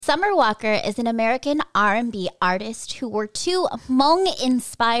Summer Walker is an American R&B artist who wore 2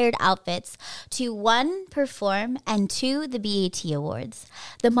 Hmong-inspired outfits to 1, perform, and 2, the BET Awards.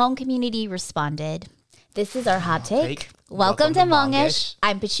 The Hmong community responded. This is our hot take. Welcome to Hmong-ish.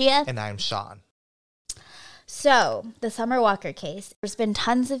 I'm Pachia. And I'm Sean. So, the Summer Walker case, there's been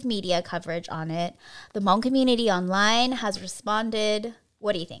tons of media coverage on it. The Hmong community online has responded.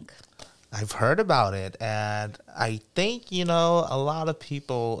 What do you think? I've heard about it, and I think, a lot of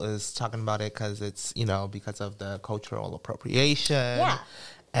people is talking about it because it's, because of the cultural appropriation. Yeah.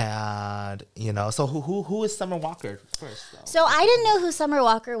 And, so who is Summer Walker first, though? So I didn't know who Summer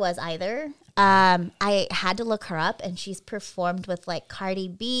Walker was either. I had to look her up, and she's performed with, Cardi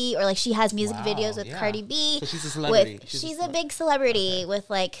B, or, she has music videos with Cardi B. So she's a celebrity. She's a big celebrity with,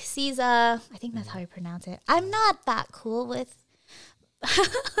 SZA. I think that's how you pronounce it. I'm not that cool with...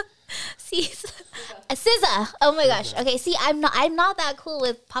 SZA. Oh my gosh. Okay, see, I'm not that cool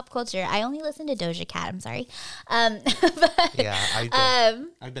with pop culture. I only listen to Doja Cat. I'm sorry. But,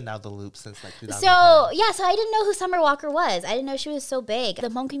 I've been out of the loop since 2010. So I didn't know who Summer Walker was. I didn't know she was so big. The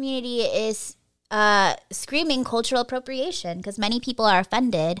Hmong community is screaming cultural appropriation because many people are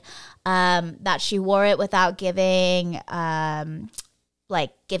offended that she wore it without giving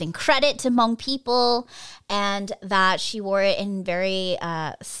credit to Hmong people, and that she wore it in very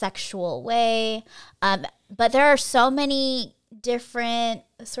sexual way. But there are so many different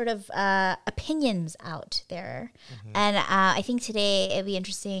sort of opinions out there. Mm-hmm. And I think today it'd be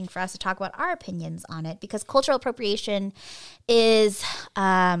interesting for us to talk about our opinions on it, because cultural appropriation is...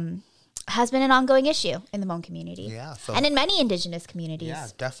 has been an ongoing issue in the Hmong community. And in many indigenous communities. Yeah,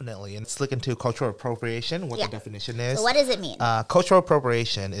 definitely. And let's look into cultural appropriation, what the definition is. So what does it mean? Cultural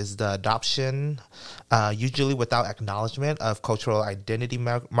appropriation is the adoption, usually without acknowledgement, of cultural identity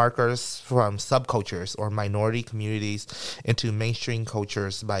markers from subcultures or minority communities into mainstream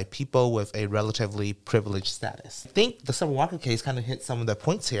cultures by people with a relatively privileged status. I think the Summer Walker case kind of hit some of the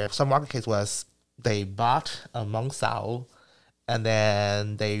points here. Summer Walker case was they bought a Hmong Sao, and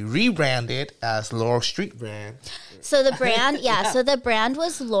then they rebranded as Laurel Street brand. So the brand, so the brand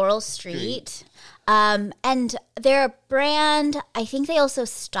was Laurel Street. And their brand, I think they also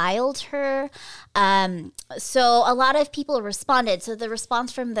styled her. So a lot of people responded. So the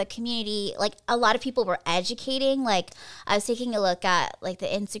response from the community, a lot of people were educating. I was taking a look at the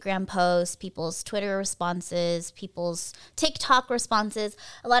Instagram posts, people's Twitter responses, people's TikTok responses.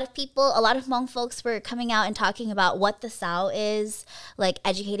 A lot of Hmong folks were coming out and talking about what the Sao is,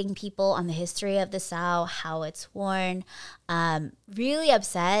 educating people on the history of the Sao, how it's worn. Really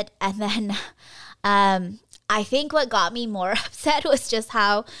upset. And then... I think what got me more upset was just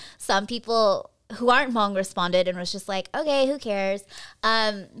how some people who aren't Hmong responded and was just okay, who cares?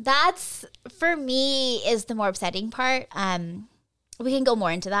 That's, for me, is the more upsetting part. We can go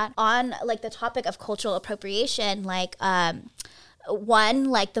more into that. On, the topic of cultural appropriation, the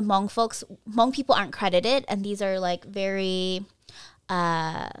Hmong people aren't credited, and these are, very,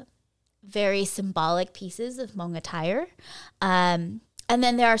 very symbolic pieces of Hmong attire. And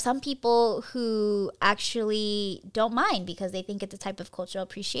then there are some people who actually don't mind because they think it's a type of cultural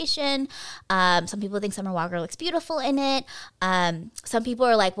appreciation. Some people think Summer Walker looks beautiful in it. Some people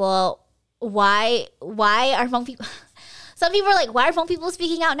are well, why are Hmong people... Some people are why are Hmong people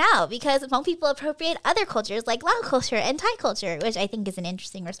speaking out now? Because Hmong people appropriate other cultures like Lao culture and Thai culture, which I think is an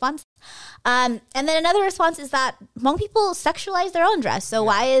interesting response. And then another response is that Hmong people sexualize their own dress. So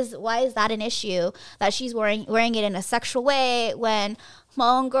why is that an issue that she's wearing it in a sexual way when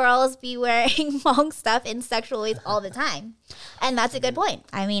Hmong girls be wearing Hmong stuff in sexual ways all the time? And that's a good point.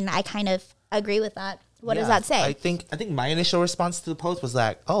 I mean, I kind of agree with that. What does that say? I think my initial response to the post was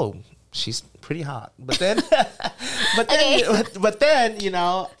oh, she's pretty hot. But then,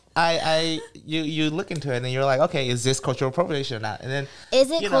 you look into it and you're okay, is this cultural appropriation or not? And then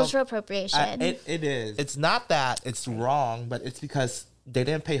is it cultural appropriation? It is. It's not that it's wrong, but it's because they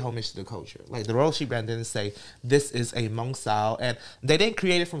didn't pay homage to the culture. The Royal Sheep brand didn't say this is a Hmong Sao, and they didn't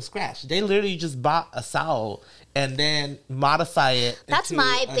create it from scratch. They literally just bought a Sao and then modify it. That's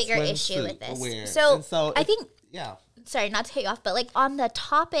my bigger issue with this. So I think. Yeah. Sorry, not to cut you off, but on the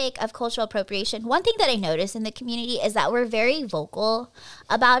topic of cultural appropriation, one thing that I notice in the community is that we're very vocal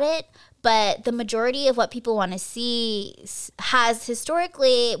about it, but the majority of what people want to see has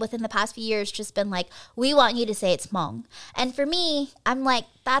historically, within the past few years, just been we want you to say it's Hmong. And for me, I'm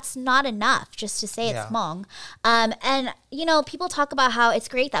that's not enough just to say it's Hmong. And, people talk about how it's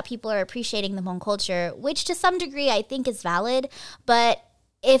great that people are appreciating the Hmong culture, which to some degree I think is valid, but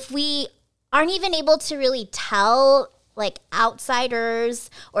if we aren't even able to really tell like outsiders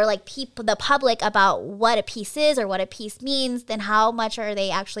or like people, the public, about what a piece is or what a piece means, then how much are they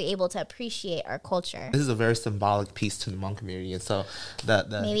actually able to appreciate our culture? This is a very symbolic piece to the Hmong community, and so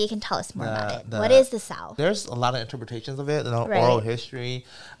maybe you can tell us more about it. What is the Sao? There's a lot of interpretations of it, oral history.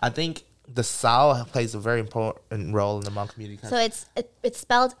 I think the Sao plays a very important role in the Hmong community. So it's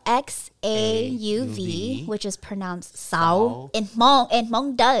spelled Xauv, which is pronounced Sao in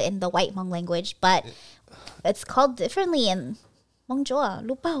Hmong Da, in the white Hmong language, but it's called differently in Hmong Joa,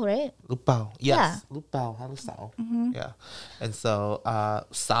 Lupao, right? Lupao, yes. Yeah. Lupao, how is Sao? Yeah. And so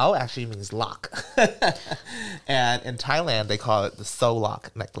Sao actually means lock. And in Thailand, they call it the Soul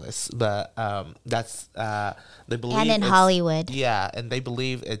Lock necklace. But that's, they believe. And in Hollywood. Yeah. And they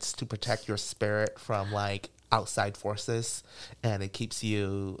believe it's to protect your spirit from like outside forces. And it keeps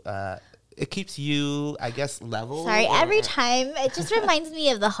you, I guess, level. Sorry, every time, it just reminds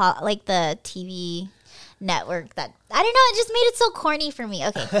me of the TV network that, I don't know, it just made it so corny for me.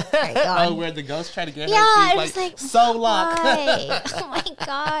 Okay, sorry, go on. Oh, where the ghost tried to get her. Yeah, I was like, so lock. Oh my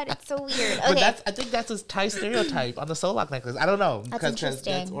god, it's so weird. Okay. But I think that's a Thai stereotype on the soul lock necklace. I don't know. That's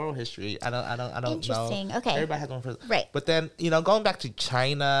interesting. That's oral history. I don't interesting. know. Okay. Everybody has one for right. But then, going back to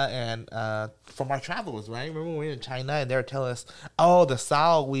China and from our travels, right? Remember when we were in China and they were telling us, oh, the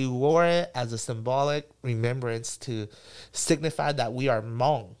Sao, we wore it as a symbolic remembrance to signify that we are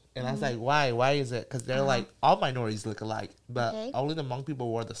Hmong. And I was like, why? Why is it? Because they're like, all minorities look alike, but only the Hmong people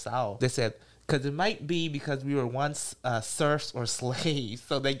wore the Sao. They said, because it might be because we were once serfs or slaves,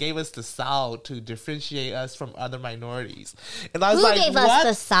 so they gave us the Sao to differentiate us from other minorities. And I was Who gave us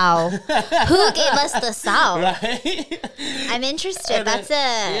the Sao? Who gave us the Sao? Right? I'm interested. That's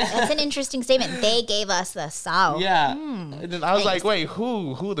an interesting statement. They gave us the Sao. Yeah. And then I was like, wait,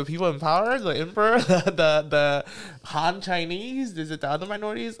 who? The people in power? The emperor? the Han Chinese? Is it the other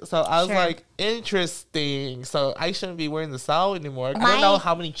minorities? So I was like, interesting. So I shouldn't be wearing the Sao anymore. I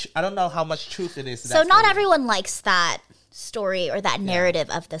don't know how much truth it is. So not everyone likes that story or that narrative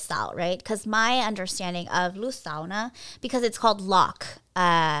of the Sao, right? Because my understanding of Lu Sauna, because it's called lock,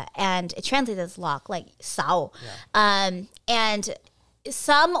 and it translates as lock, like Sao. Yeah. And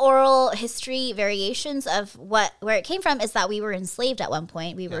some oral history variations of where it came from is that we were enslaved at one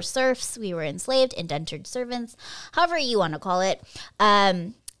point. We were serfs, we were enslaved, indentured servants, however you want to call it.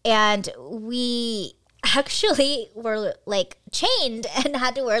 And we actually were like chained and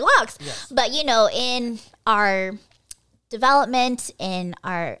had to wear locks. Yes. But in our development, in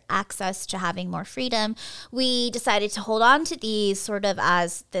our access to having more freedom, we decided to hold on to these sort of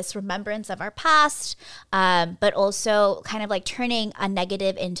as this remembrance of our past, but also kind of like turning a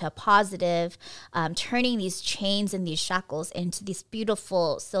negative into a positive, turning these chains and these shackles into these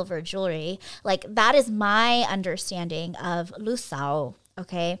beautiful silver jewelry. Like that is my understanding of Lu Sao.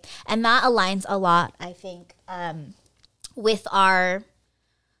 Okay. And that aligns a lot, I think, with our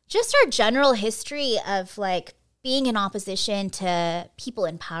general history of like being in opposition to people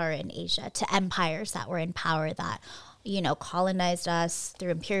in power in Asia, to empires that were in power that, colonized us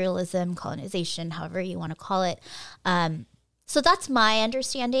through imperialism, colonization, however you want to call it. So that's my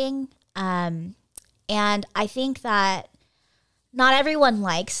understanding. And I think that not everyone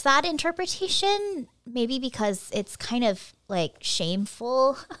likes that interpretation, maybe because it's kind of like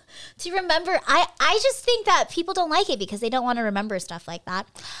shameful to remember. I just think that people don't like it because they don't want to remember stuff like that.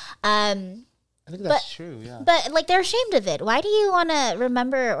 I think that's true, yeah. But like they're ashamed of it. Why do you want to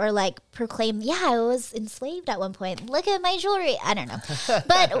remember or like proclaim, I was enslaved at one point. Look at my jewelry. I don't know.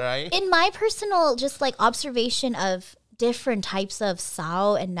 But right? In my personal just like observation of different types of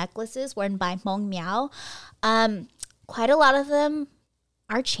Sao and necklaces worn by Hmong Miao, quite a lot of them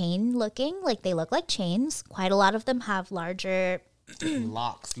are chain looking, like they look like chains. Quite a lot of them have larger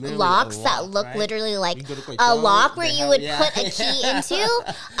locks that look literally like a lock where you would put a key into.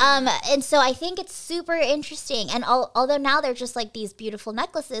 And so I think it's super interesting. And although now they're just like these beautiful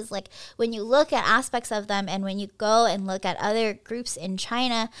necklaces, like when you look at aspects of them and when you go and look at other groups in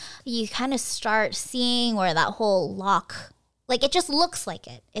China, you kind of start seeing where that whole lock, like it just looks like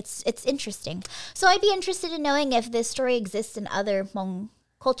it. It's interesting. So I'd be interested in knowing if this story exists in other Hmong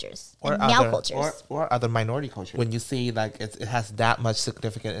cultures or Miao cultures or other minority cultures. When you see like it has that much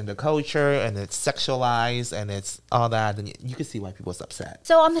significance in the culture and it's sexualized and it's all that, then you can see why people's upset.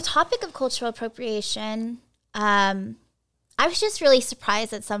 So on the topic of cultural appropriation, I was just really surprised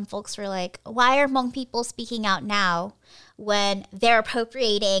that some folks were like, why are Hmong people speaking out now when they're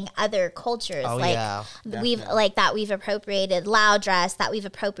appropriating other cultures? We've appropriated Lao dress, that we've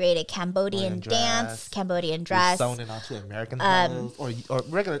appropriated Cambodian dance, Cambodian dress. We've sewn it onto American clothes or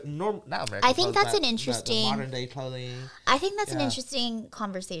regular, not American I think clothes, that's an interesting the modern day clothing. I think that's an interesting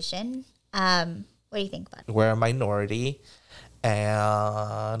conversation. What do you think about it? We're a minority,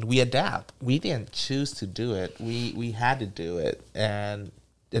 and we adapt. We didn't choose to do it. We had to do it, and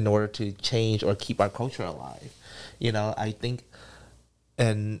in order to change or keep our culture alive. I think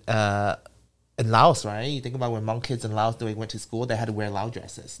in Laos, right? You think about when Hmong kids in Laos, they went to school, they had to wear Lao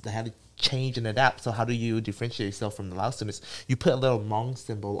dresses. They had to change and adapt. So how do you differentiate yourself from the Lao students? You put a little Hmong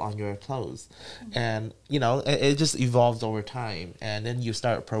symbol on your clothes. And, it just evolves over time. And then you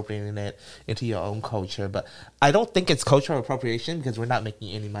start appropriating it into your own culture. But I don't think it's cultural appropriation because we're not making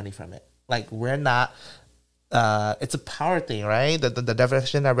any money from it. Like, we're not... it's a power thing, right? The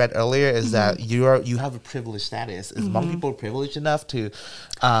definition I read earlier is that you have a privileged status. Is Hmong people privileged enough to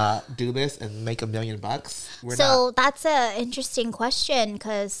do this and make $1 million? We're not. That's an interesting question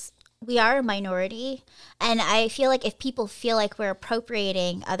because we are a minority, and I feel like if people feel like we're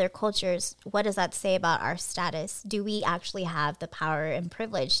appropriating other cultures, what does that say about our status? Do we actually have the power and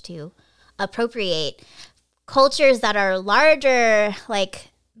privilege to appropriate cultures that are larger,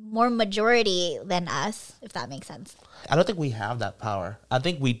 like more majority than us, if that makes sense? I don't think we have that power. I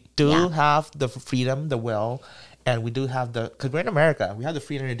think we do have the freedom, the will, and we do have because we're in America, we have the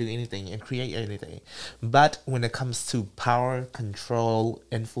freedom to do anything and create anything. But when it comes to power, control,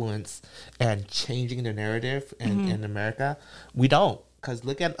 influence, and changing the narrative in America, we don't. Because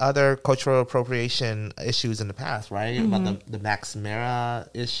look at other cultural appropriation issues in the past, right? About the Max Mara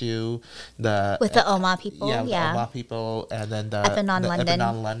issue, with the Oma people, the Oma people, and then the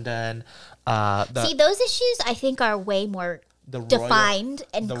Ephenon London. See, those issues I think are way more defined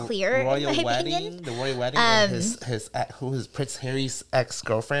and clear. The in my wedding, opinion. the royal wedding, and his Prince Harry's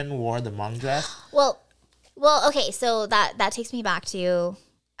ex-girlfriend wore the Hmong dress. Well, okay, so that takes me back to,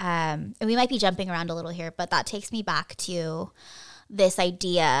 and we might be jumping around a little here, but that takes me back to this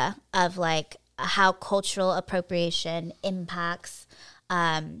idea of like how cultural appropriation impacts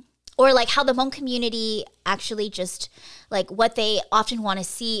or like how the Hmong community actually just like what they often want to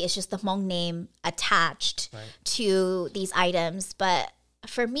see is just the Hmong name attached to these items. But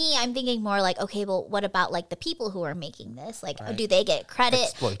for me, I'm thinking more like, okay, well, what about like the people who are making this? Like, do they get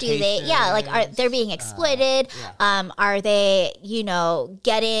credit? Do they, are they being exploited? Are they,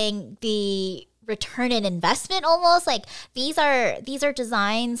 getting the return in investment almost? Like these are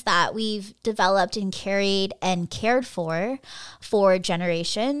designs that we've developed and carried and cared for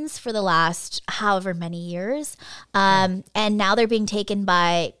generations for the last however many years, and now they're being taken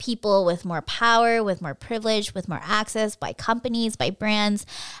by people with more power, with more privilege, with more access, by companies, by brands,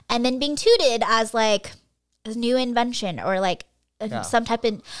 and then being touted as like a new invention or like some type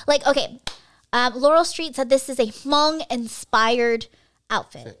of like, okay, Laurel Street said this is a Hmong-inspired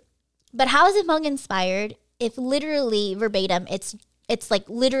outfit. But how is it Hmong-inspired if literally verbatim it's like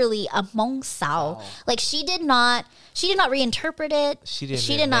literally a Hmong sao? Wow. Like she did not reinterpret it. She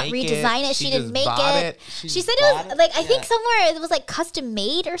did not redesign it. She didn't make it. She said it was like I think somewhere it was like custom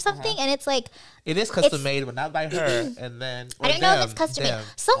made or something, and it's like it is custom made, but not by her. And then I don't know if it's custom made.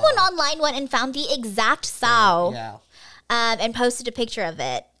 Someone online went and found the exact sao, and posted a picture of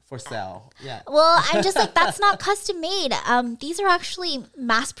it. For sale, yeah. Well, I'm just like, that's not custom made. These are actually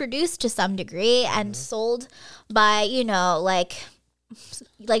mass produced to some degree and sold by, like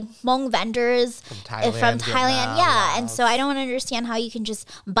Hmong vendors from Thailand. Vietnam, and so I don't understand how you can just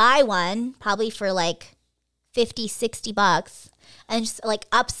buy one, probably for like $50-$60, and just like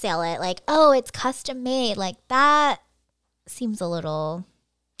upsell it. Like, oh, it's custom made. Like that seems a little...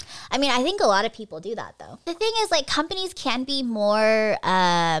 I mean, I think a lot of people do that, though. The thing is, like, companies can be more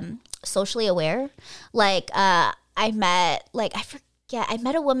socially aware. Like, I met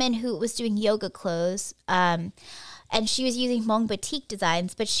a woman who was doing yoga clothes, and she was using Hmong batik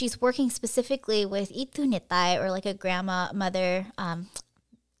designs, but she's working specifically with Itu Nitai, or like a grandmother,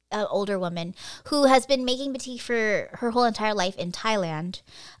 an older woman who has been making batik for her whole entire life in Thailand,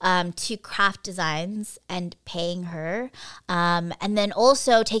 to craft designs and paying her, and then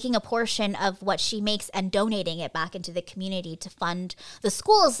also taking a portion of what she makes and donating it back into the community to fund the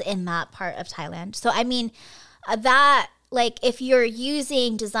schools in that part of Thailand. So I mean, that like if you're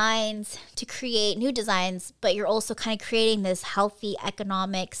using designs to create new designs, but you're also kind of creating this healthy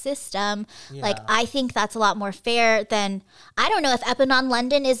economic system, like I think that's a lot more fair than, I don't know if Ephenon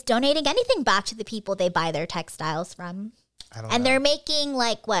London is donating anything back to the people they buy their textiles from. I don't know. They're making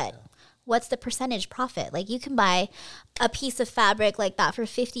like what? What's the percentage profit? Like you can buy a piece of fabric like that for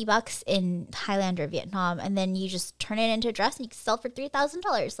 $50 in Thailand or Vietnam, and then you just turn it into a dress and you can sell for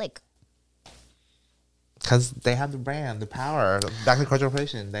 $3,000. Like, because they have the brand, the power. Back to cultural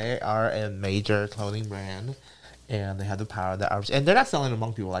appropriation, they are a major clothing brand, and they have the power. And they're not selling it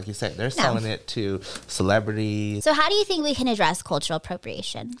among people, like you said. They're selling it to celebrities. So how do you think we can address cultural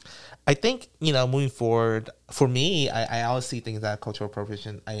appropriation? I think, moving forward, for me, I always see things that cultural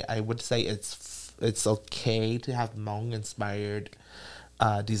appropriation. I would say it's okay to have Hmong-inspired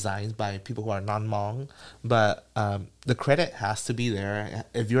designs by people who are non-Hmong, but the credit has to be there.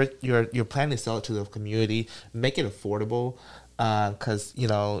 If you're planning to sell it to the community, make it affordable, because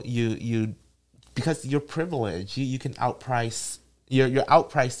because you're privileged, you can outprice. You're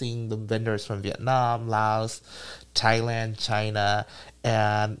outpricing the vendors from Vietnam, Laos, Thailand, China,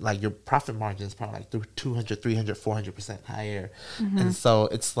 and like your profit margin is probably like 200, 300, 400% higher. And so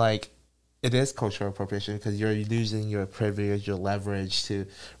it's like, it is cultural appropriation because you're using your privilege, your leverage to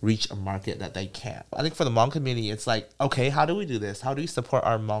reach a market that they can't. I think for the Hmong community, it's like, okay, how do we do this? How do we support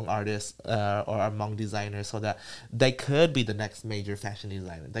our Hmong artists or our Hmong designers so that they could be the next major fashion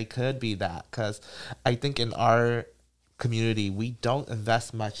designer? They could be that, because I think in our community, we don't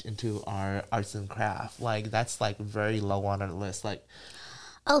invest much into our arts and craft. Like, that's like very low on our list. Like,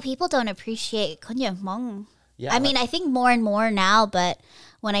 people don't appreciate Kunya Hmong. Yeah, I mean, I think more and more now, but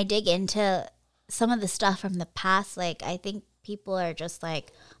when I dig into some of the stuff from the past, like, I think people are just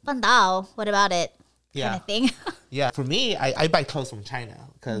like, Bandao, what about it? Kind of thing. Yeah. For me, I buy clothes from China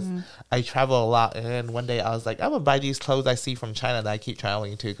because I travel a lot. And one day I was like, I'm going to buy these clothes I see from China that I keep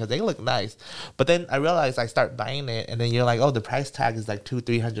traveling to because they look nice. But then I realized I start buying it. And then you're like, oh, the price tag is like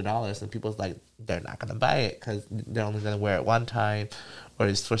 $200-$300. And people's like, they're not going to buy it because they're only going to wear it one time or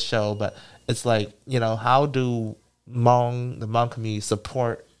it's for show. But it's like, how do the Hmong community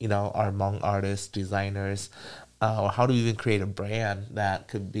support, our Hmong artists, designers, or how do we even create a brand that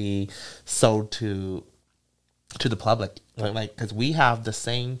could be sold to the public? Like, because we have the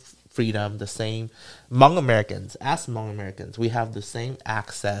same freedom, the same Hmong Americans, we have the same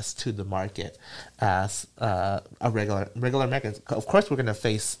access to the market as a regular Americans. Of course, we're going to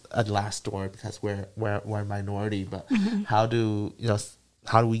face a glass door because we're a minority, but how do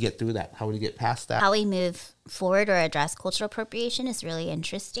we get through that? How do we get past that? How we move forward or address cultural appropriation is really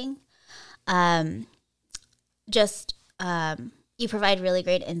interesting. You provide really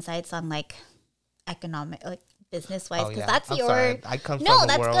great insights on like economic, like business wise, because that's I'm your. Sorry. I come from no, the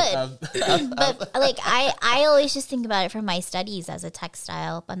that's world good. But like I always just think about it from my studies as a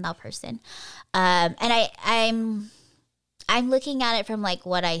textile bandao person, and I'm looking at it from like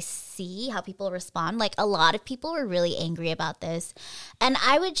what I see, how people respond. Like a lot of people were really angry about this, and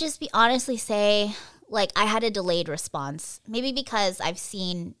I would just honestly say, like, I had a delayed response, maybe because I've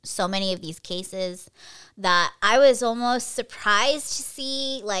seen so many of these cases that I was almost surprised to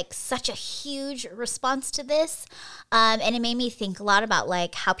see like such a huge response to this. And it made me think a lot about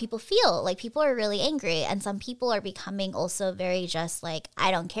like how people feel. Like people are really angry, and some people are becoming also very just like,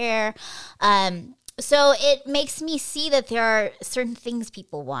 I don't care. So it makes me see that there are certain things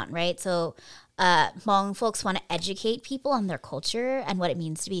people want, right? So Hmong folks want to educate people on their culture and what it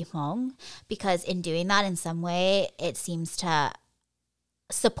means to be Hmong, because in doing that in some way, it seems to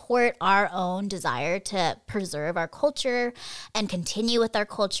support our own desire to preserve our culture and continue with our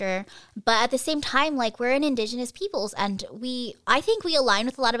culture. But at the same time, like, we're an Indigenous peoples, and I think we align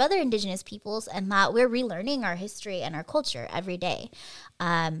with a lot of other Indigenous peoples, and that we're relearning our history and our culture every day.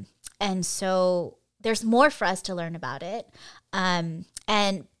 And so there's more for us to learn about it.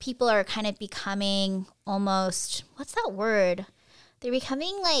 And people are kind of becoming almost, what's that word? They're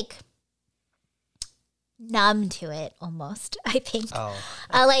becoming like numb to it almost, I think.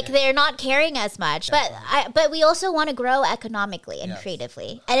 They're not caring as much. But we also want to grow economically and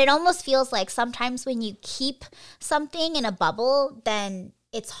creatively. And it almost feels like sometimes when you keep something in a bubble, then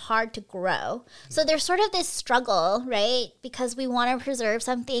it's hard to grow. So there's sort of this struggle, right? Because we want to preserve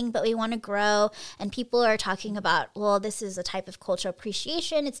something, but we want to grow. And people are talking about, well, this is a type of cultural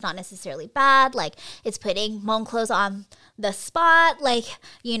appreciation. It's not necessarily bad. Like, it's putting Hmong clothes on the spot. Like,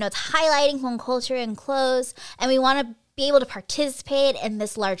 it's highlighting Hmong culture in clothes. And we want to be able to participate in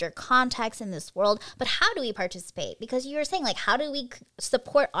this larger context in this world. But how do we participate? Because you were saying, like, how do we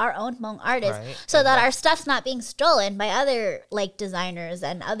support our own Hmong artists so that our stuff's not being stolen by other like designers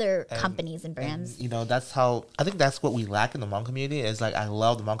and other companies and brands? That's how I think that's what we lack in the Hmong community. Is like, I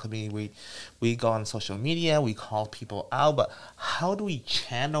love the Hmong community. We go on social media, we call people out, but how do we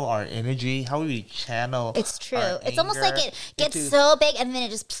channel our energy? How do we channel? It's true. It's almost like it gets so big and then it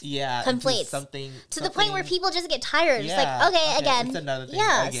just conflates something to the point where people just get tired. It's like, okay, again. It's another thing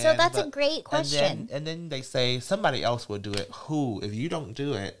again, so that's a great question. And then they say somebody else will do it. Who? If you don't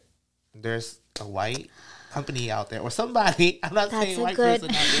do it, there's a white company out there or somebody. I'm not saying white person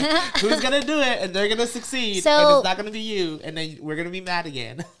out there who's gonna do it, and they're gonna succeed, and it's not gonna be you, and then we're gonna be mad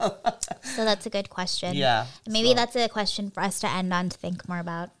again. So that's a good question. Yeah. Maybe that's a question for us to end on to think more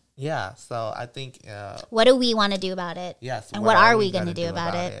about. Yeah. So I think. What do we want to do about it? Yes. And what are we going to do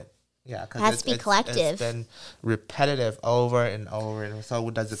about it? Yeah, because it has to be collective. It's been repetitive over and over. And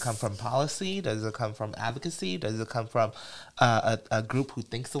so, does it come from policy? Does it come from advocacy? Does it come from a group who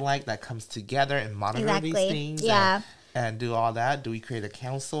thinks alike that comes together and monitor these things? Yeah. And do all that? Do we create a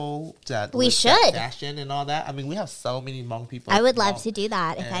council that we should fashion and all that? I mean, we have so many Hmong people. I would love to do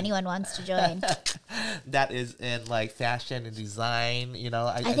that if anyone wants to join. That is in like fashion and design. You know,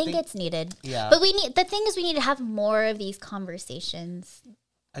 I think it's needed. Yeah, but we need to have more of these conversations.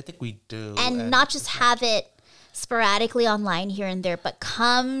 I think we do. And not just have it sporadically online here and there, but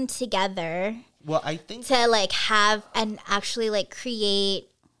come together. Well, I think to like have and actually like create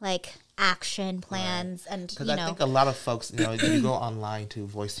like action plans and because I think a lot of folks, you know, you go online to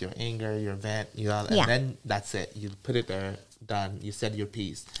voice your anger, your vent, you know, and then that's it. You put it there, done. You said your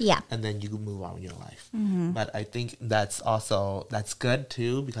piece, and then you move on with your life. But I think that's good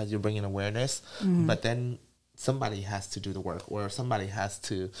too because you're bringing awareness. But then somebody has to do the work, or somebody has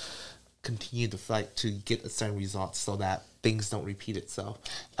to continue the fight to get a certain result so that things don't repeat itself.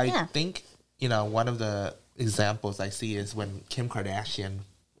 I think, you know, one of the examples I see is when Kim Kardashian,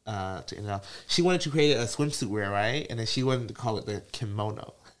 she wanted to create a swimsuit wear, right? And then she wanted to call it the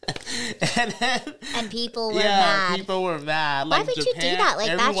kimono. and people were mad. People were mad. Why like would Japan, you do that? Like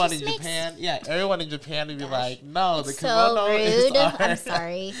everyone that just in makes... Japan, everyone in Japan would be like, no, the so kimono rude. is our... I'm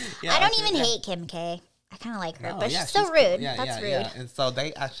sorry. I don't even hate Kim K. I kind of like her, but she's so rude. That's rude. Yeah. And so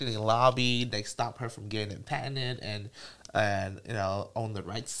they actually lobbied. They stopped her from getting it patented and you know, own the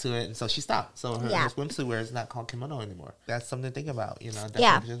rights to it. And so she stopped. So her swimsuit wear is not called kimono anymore. That's something to think about. You know,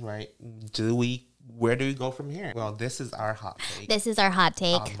 definitions, right? Where do we go from here? Well, this is our hot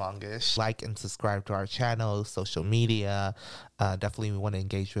take. On Hmong-ish. Like and subscribe to our channel, social media. Definitely we want to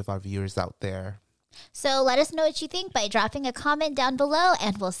engage with our viewers out there. So let us know what you think by dropping a comment down below,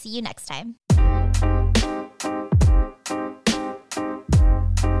 and we'll see you next time.